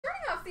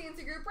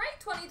CNC group break,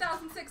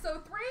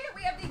 20,603.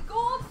 We have the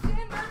gold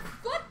standard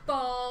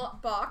football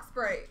box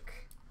break.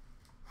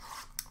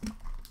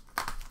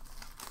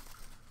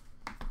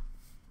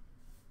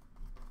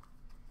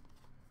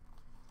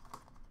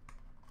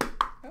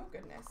 Oh,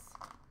 goodness.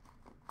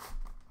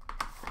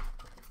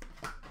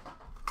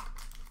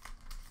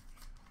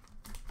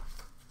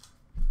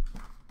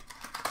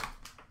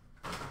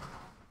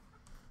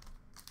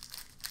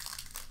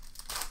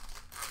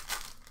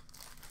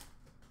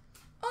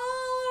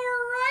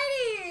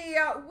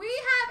 We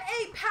have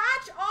a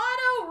patch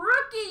auto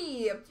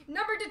rookie,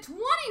 number to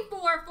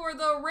 24 for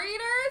the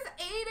Raiders,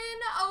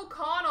 Aiden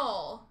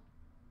O'Connell.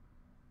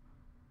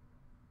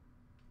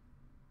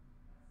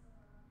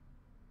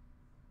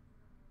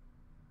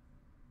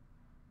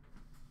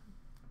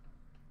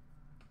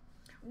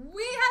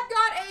 We have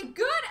got a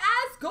good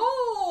as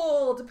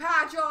gold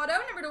patch auto,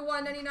 number to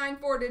 199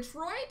 for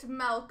Detroit,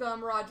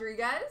 Malcolm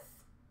Rodriguez.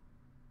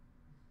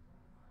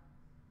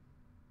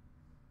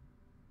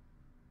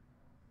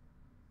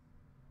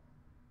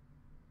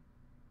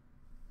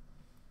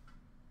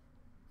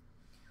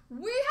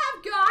 We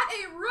have got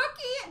a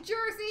rookie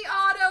jersey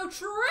auto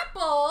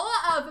triple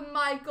of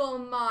Michael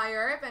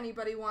Meyer, if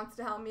anybody wants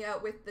to help me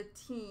out with the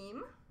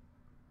team.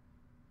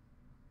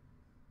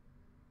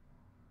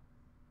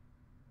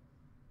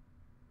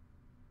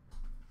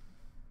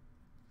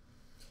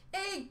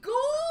 A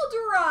Gold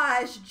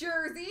Rush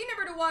jersey,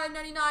 number to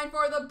 199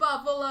 for the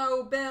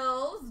Buffalo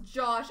Bills,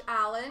 Josh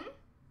Allen.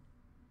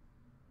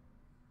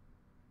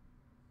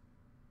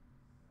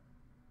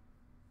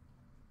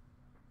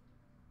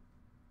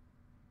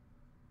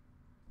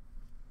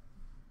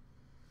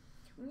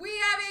 We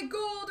have a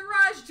Gold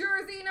Rush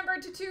jersey, number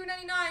to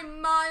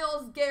 299,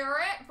 Myles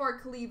Garrett for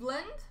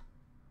Cleveland.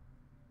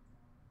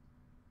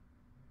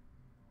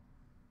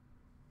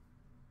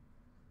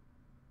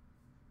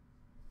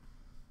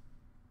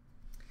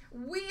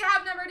 We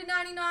have number to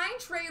 99,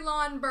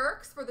 Treylon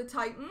Burks for the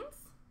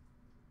Titans.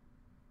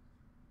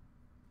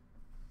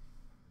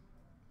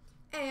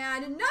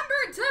 And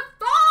number to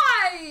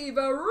 5,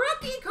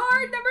 rookie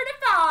card number to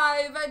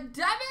 5,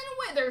 Devin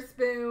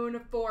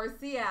Witherspoon for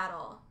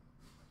Seattle.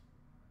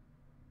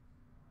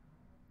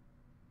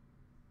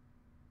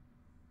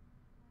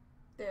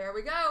 There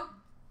we go.